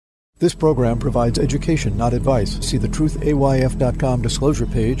This program provides education, not advice. See the truthayf.com disclosure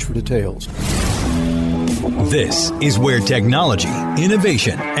page for details. This is where technology,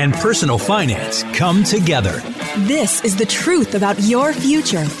 innovation, and personal finance come together. This is The Truth About Your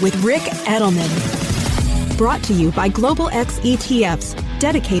Future with Ric Edelman. Brought to you by Global X ETFs,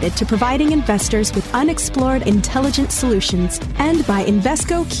 dedicated to providing investors with unexplored intelligent solutions, and by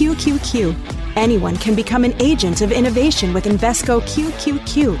Invesco QQQ. Anyone can become an agent of innovation with Invesco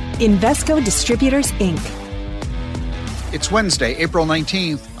QQQ. Invesco Distributors, Inc. It's Wednesday, April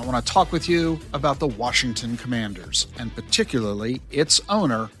 19th. I want to talk with you about the Washington Commanders, and particularly its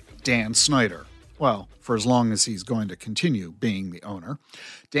owner, Dan Snyder. Well, for as long as he's going to continue being the owner.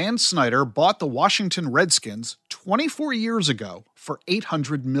 Dan Snyder bought the Washington Redskins 24 years ago for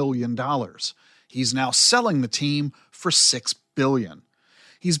 $800 million. He's now selling the team for $6 billion.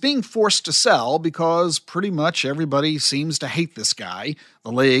 He's being forced to sell because pretty much everybody seems to hate this guy,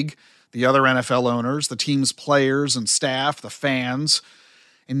 the league, the other NFL owners, the team's players and staff, the fans.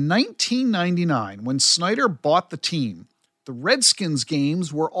 In 1999, when Snyder bought the team, the Redskins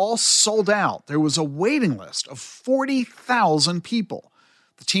games were all sold out. There was a waiting list of 40,000 people.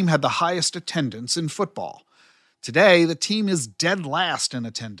 The team had the highest attendance in football. Today, the team is dead last in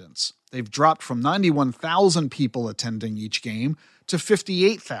attendance. They've dropped from 91,000 people attending each game to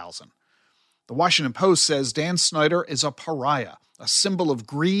 58,000. The Washington Post says Dan Snyder is a pariah, a symbol of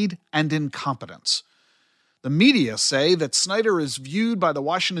greed and incompetence. The media say that Snyder is viewed by the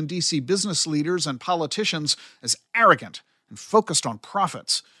Washington, D.C. business leaders and politicians as arrogant and focused on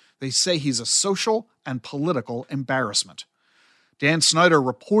profits. They say he's a social and political embarrassment. Dan Snyder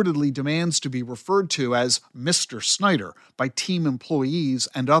reportedly demands to be referred to as Mr. Snyder by team employees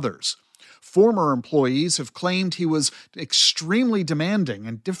and others. Former employees have claimed he was extremely demanding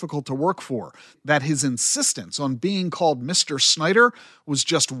and difficult to work for, that his insistence on being called Mr. Snyder was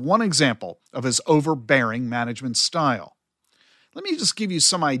just one example of his overbearing management style. Let me just give you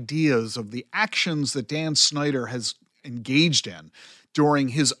some ideas of the actions that Dan Snyder has engaged in during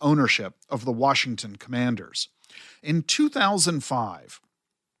his ownership of the Washington Commanders. In 2005,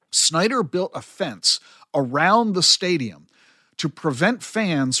 Snyder built a fence around the stadium to prevent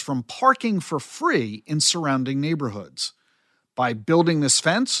fans from parking for free in surrounding neighborhoods. By building this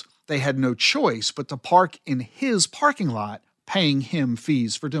fence, they had no choice but to park in his parking lot, paying him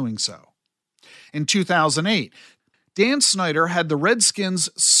fees for doing so. In 2008, Dan Snyder had the Redskins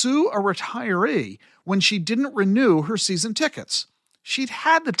sue a retiree when she didn't renew her season tickets. She'd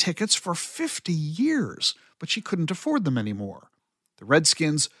had the tickets for 50 years, but she couldn't afford them anymore. The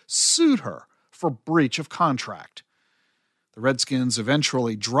Redskins sued her for breach of contract. The Redskins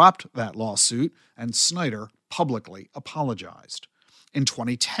eventually dropped that lawsuit, and Snyder publicly apologized. In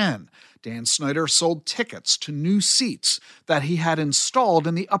 2010, Dan Snyder sold tickets to new seats that he had installed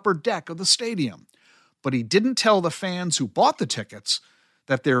in the upper deck of the stadium. But he didn't tell the fans who bought the tickets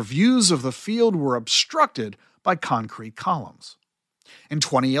that their views of the field were obstructed by concrete columns. In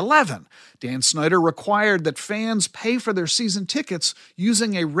 2011, Dan Snyder required that fans pay for their season tickets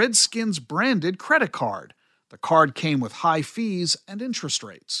using a Redskins-branded credit card. The card came with high fees and interest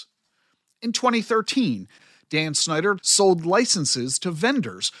rates. In 2013, Dan Snyder sold licenses to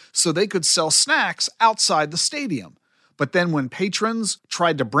vendors so they could sell snacks outside the stadium. But then when patrons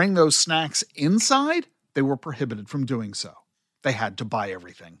tried to bring those snacks inside, they were prohibited from doing so. They had to buy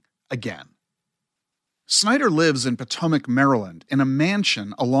everything again. Snyder lives in Potomac, Maryland, in a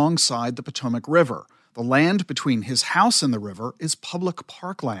mansion alongside the Potomac River. The land between his house and the river is public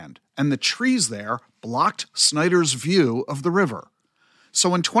parkland, and the trees there blocked Snyder's view of the river.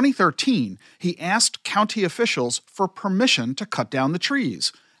 So in 2013, he asked county officials for permission to cut down the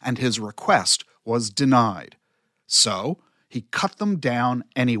trees, and his request was denied. So he cut them down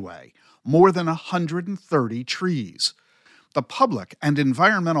anyway, more than 130 trees. The public and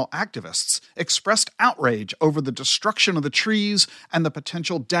environmental activists expressed outrage over the destruction of the trees and the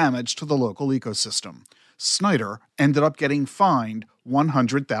potential damage to the local ecosystem. Snyder ended up getting fined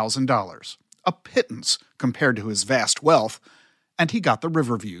 $100,000, a pittance compared to his vast wealth, and he got the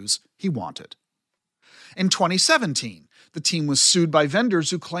river views he wanted. In 2017, the team was sued by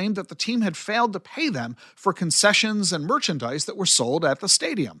vendors who claimed that the team had failed to pay them for concessions and merchandise that were sold at the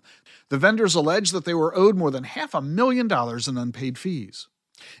stadium. The vendors alleged that they were owed more than $500,000 in unpaid fees.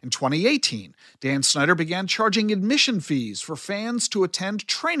 In 2018, Dan Snyder began charging admission fees for fans to attend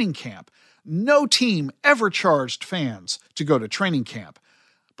training camp. No team ever charged fans to go to training camp,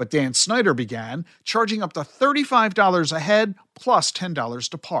 but Dan Snyder began charging up to $35 a head plus $10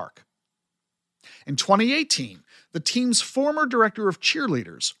 to park. In 2018, the team's former director of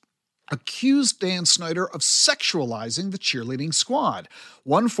cheerleaders accused Dan Snyder of sexualizing the cheerleading squad.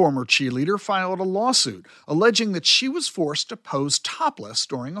 One former cheerleader filed a lawsuit alleging that she was forced to pose topless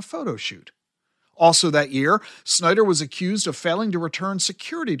during a photo shoot. Also that year, Snyder was accused of failing to return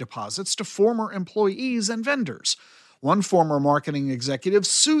security deposits to former employees and vendors. One former marketing executive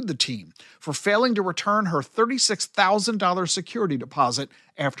sued the team for failing to return her $36,000 security deposit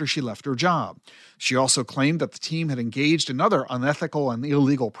after she left her job. She also claimed that the team had engaged in other unethical and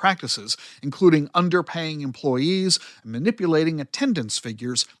illegal practices, including underpaying employees and manipulating attendance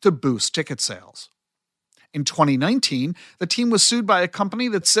figures to boost ticket sales. In 2019, the team was sued by a company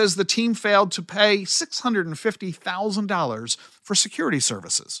that says the team failed to pay $650,000 for security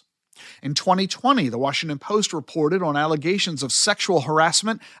services. In 2020, the Washington Post reported on allegations of sexual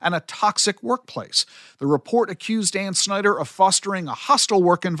harassment and a toxic workplace. The report accused Dan Snyder of fostering a hostile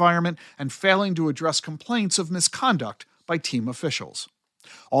work environment and failing to address complaints of misconduct by team officials.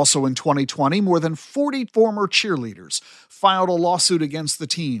 Also in 2020, more than 40 former cheerleaders filed a lawsuit against the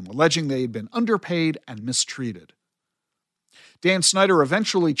team, alleging they had been underpaid and mistreated. Dan Snyder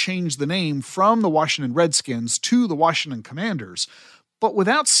eventually changed the name from the Washington Redskins to the Washington Commanders, but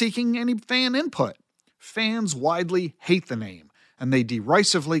without seeking any fan input. Fans widely hate the name, and they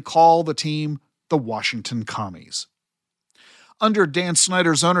derisively call the team the Washington Commies. Under Dan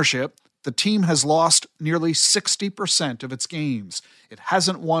Snyder's ownership, the team has lost nearly 60% of its games. It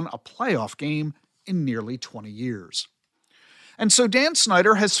hasn't won a playoff game in nearly 20 years. And so Dan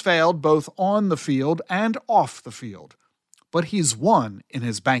Snyder has failed both on the field and off the field. But he's won in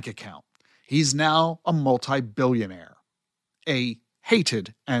his bank account. He's now a multi-billionaire. A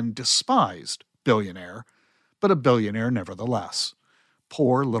hated and despised billionaire, but a billionaire nevertheless.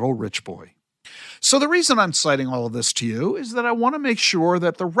 Poor little rich boy. So the reason I'm citing all of this to you is that I want to make sure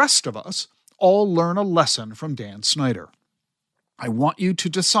that the rest of us all learn a lesson from Dan Snyder. I want you to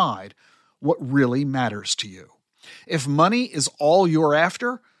decide what really matters to you. If money is all you're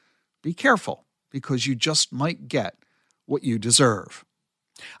after, be careful, because you just might get what you deserve.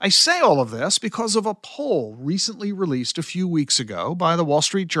 I say all of this because of a poll recently released a few weeks ago by the Wall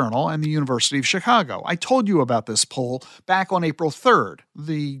Street Journal and the University of Chicago. I told you about this poll back on April 3rd.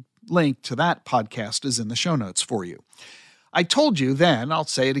 The link to that podcast is in the show notes for you. I told you then, I'll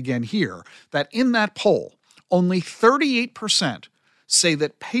say it again here, that in that poll, only 38% say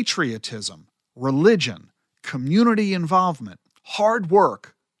that patriotism, religion, community involvement, hard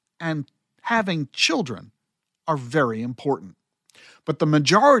work, and having children are very important. But the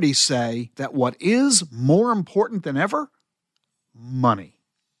majority say that what is more important than ever? Money.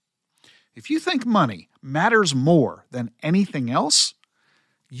 If you think money matters more than anything else,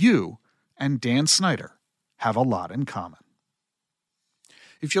 you and Dan Snyder have a lot in common.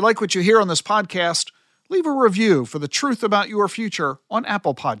 If you like what you hear on this podcast, leave a review for The Truth About Your Future on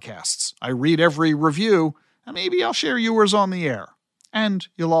Apple Podcasts. I read every review, and maybe I'll share yours on the air. And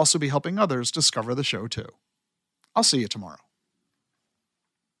you'll also be helping others discover the show too. I'll see you tomorrow.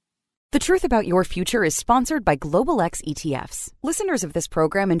 The Truth About Your Future is sponsored by Global X ETFs. Listeners of this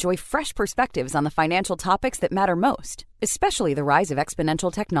program enjoy fresh perspectives on the financial topics that matter most, especially the rise of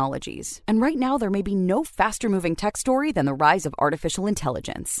exponential technologies. And right now, there may be no faster-moving tech story than the rise of artificial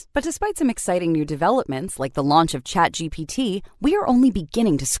intelligence. But despite some exciting new developments, like the launch of ChatGPT, we are only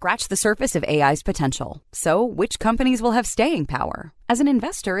beginning to scratch the surface of AI's potential. So, which companies will have staying power? As an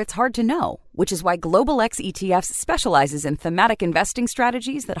investor, it's hard to know, which is why Global X ETFs specializes in thematic investing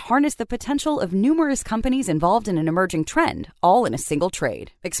strategies that harness the potential of numerous companies involved in an emerging trend, all in a single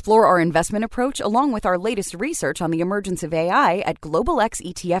trade. Explore our investment approach along with our latest research on the emergence of AI at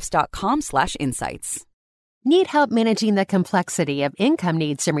globalxetfs.com/insights. Need help managing the complexity of income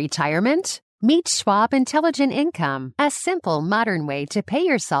needs in retirement? Meet Schwab Intelligent Income, a simple, modern way to pay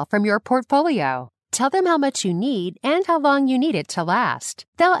yourself from your portfolio. Tell them how much you need and how long you need it to last.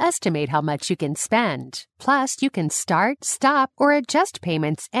 They'll estimate how much you can spend. Plus, you can start, stop, or adjust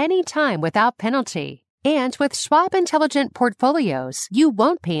payments anytime without penalty. And with Schwab Intelligent Portfolios, you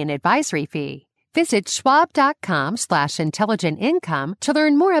won't pay an advisory fee. Visit schwab.com/intelligent income to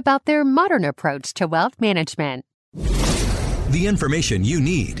learn more about their modern approach to wealth management. The information you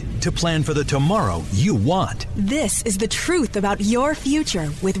need to plan for the tomorrow you want. This is The Truth About Your Future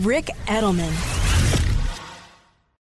with Rick Edelman.